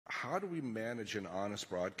how do we manage an honest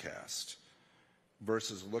broadcast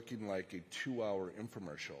versus looking like a 2-hour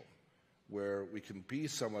infomercial where we can be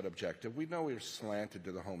somewhat objective? We know we're slanted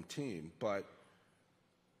to the home team, but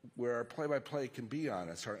where our play-by-play can be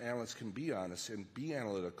honest, our analysts can be honest and be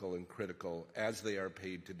analytical and critical as they are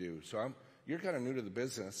paid to do. So you're kind of new to the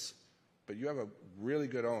business, but you have a really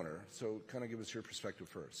good owner. So kind of give us your perspective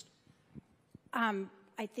first.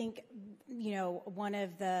 I think, one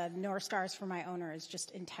of the North Stars for my owner is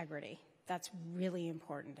just integrity. That's really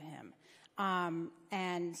important to him.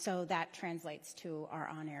 And so that translates to our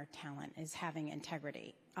on-air talent, is having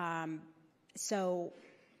integrity. So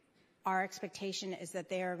our expectation is that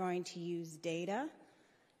they are going to use data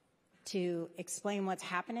to explain what's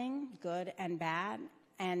happening, good and bad,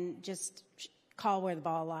 and just call where the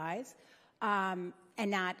ball lies, and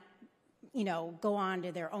not, go on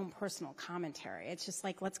to their own personal commentary. It's just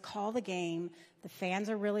like, let's call the game. The fans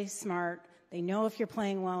are really smart. They know if you're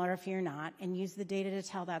playing well or if you're not, and use the data to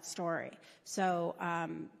tell that story. So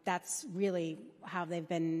that's really how they've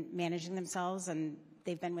been managing themselves, and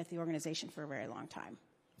they've been with the organization for a very long time.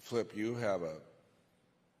 Flip, you have a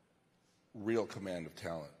real command of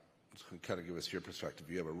talent. Just kind of give us your perspective.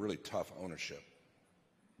 You have a really tough ownership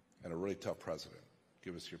and a really tough president.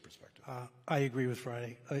 Give us your perspective. I agree with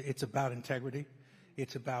Friday. It's about integrity.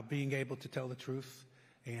 It's about being able to tell the truth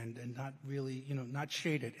and not really, not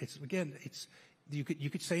shade it. You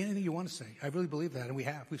could say anything you want to say. I really believe that, and we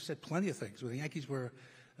have. We've said plenty of things. When the Yankees were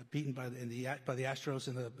beaten by the Astros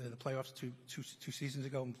in the playoffs two seasons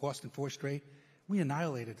ago and lost in 4 straight, we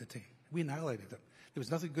annihilated the team. We annihilated them. There was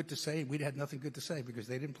nothing good to say, and we had nothing good to say because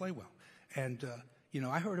they didn't play well. And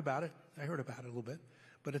I heard about it. I heard about it a little bit.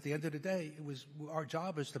 But at the end of the day, it was our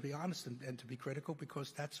job is to be honest and to be critical,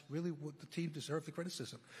 because that's really what the team deserves, the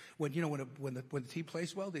criticism. When the team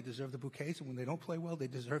plays well, they deserve the bouquets, and when they don't play well, they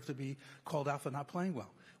deserve to be called out for not playing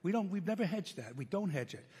well. We've never hedged that. We don't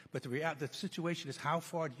hedge it. But the situation is, how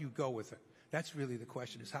far do you go with it? That's really the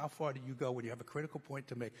question, is how far do you go when you have a critical point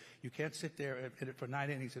to make? You can't sit there for 9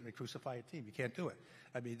 innings and crucify a team. You can't do it.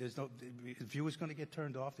 I mean, the viewer's going to get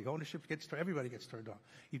turned off. The ownership everybody gets turned off.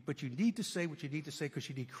 But you need to say what you need to say because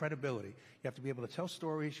you need credibility. You have to be able to tell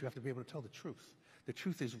stories. You have to be able to tell the truth. The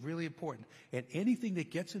truth is really important. And anything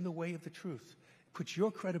that gets in the way of the truth puts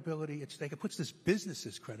your credibility at stake. It puts this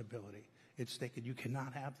business's credibility at stake, and you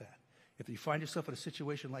cannot have that. If you find yourself in a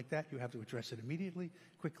situation like that, you have to address it immediately,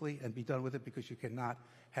 quickly, and be done with it, because you cannot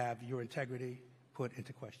have your integrity put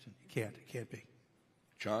into question. It can't be.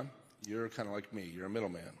 John, you're kind of like me. You're a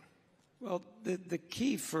middleman. Well, the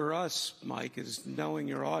key for us, Mike, is knowing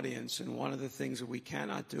your audience. And one of the things that we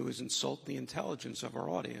cannot do is insult the intelligence of our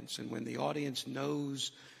audience. And when the audience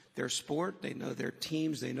knows their sport, they know their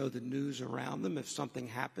teams, they know the news around them. If something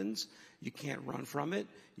happens, you can't run from it.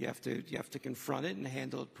 You have to confront it and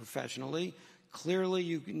handle it professionally. Clearly,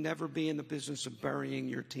 you can never be in the business of burying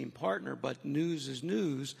your team partner, but news is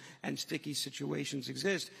news, and sticky situations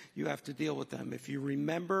exist. You have to deal with them. If you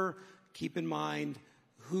remember, keep in mind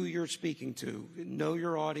who you're speaking to. Know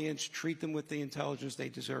your audience. Treat them with the intelligence they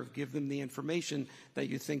deserve. Give them the information that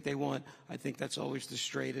you think they want. I think that's always the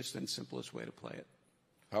straightest and simplest way to play it.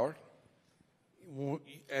 Howard?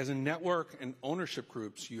 As a network and ownership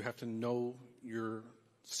groups, you have to know your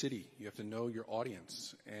city. You have to know your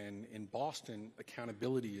audience. And in Boston,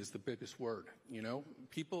 accountability is the biggest word.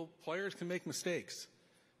 Players can make mistakes,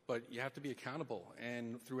 but you have to be accountable.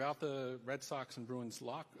 And throughout the Red Sox and Bruins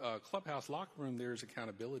clubhouse locker room, there's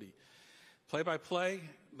accountability. Play-by-play,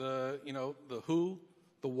 the who,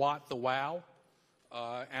 the what, the wow,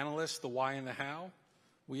 analysts, the why and the how.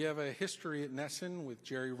 We have a history at NESN with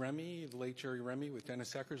Jerry Remy, the late Jerry Remy, with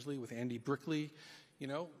Dennis Eckersley, with Andy Brickley.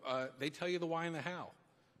 They tell you the why and the how.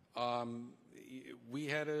 We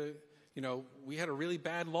had a really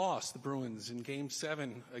bad loss, the Bruins, in Game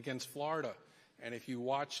 7 against Florida. And if you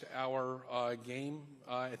watched our game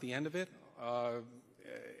at the end of it,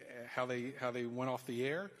 how they went off the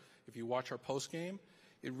air, if you watch our post game,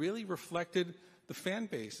 it really reflected the fan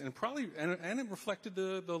base, and it reflected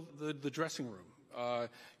the dressing room.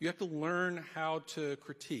 You have to learn how to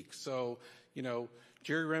critique. So,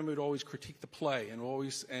 Jerry Remy would always critique the play,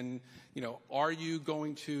 are you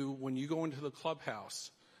going to, when you go into the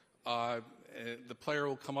clubhouse, the player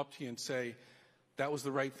will come up to you and say, that was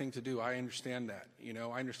the right thing to do. I understand that.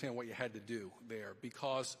 I understand what you had to do there,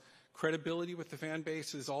 because credibility with the fan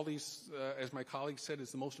base is all these, as my colleague said,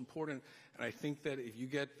 is the most important. And I think that if you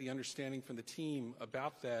get the understanding from the team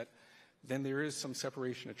about that, then there is some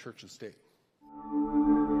separation of church and state.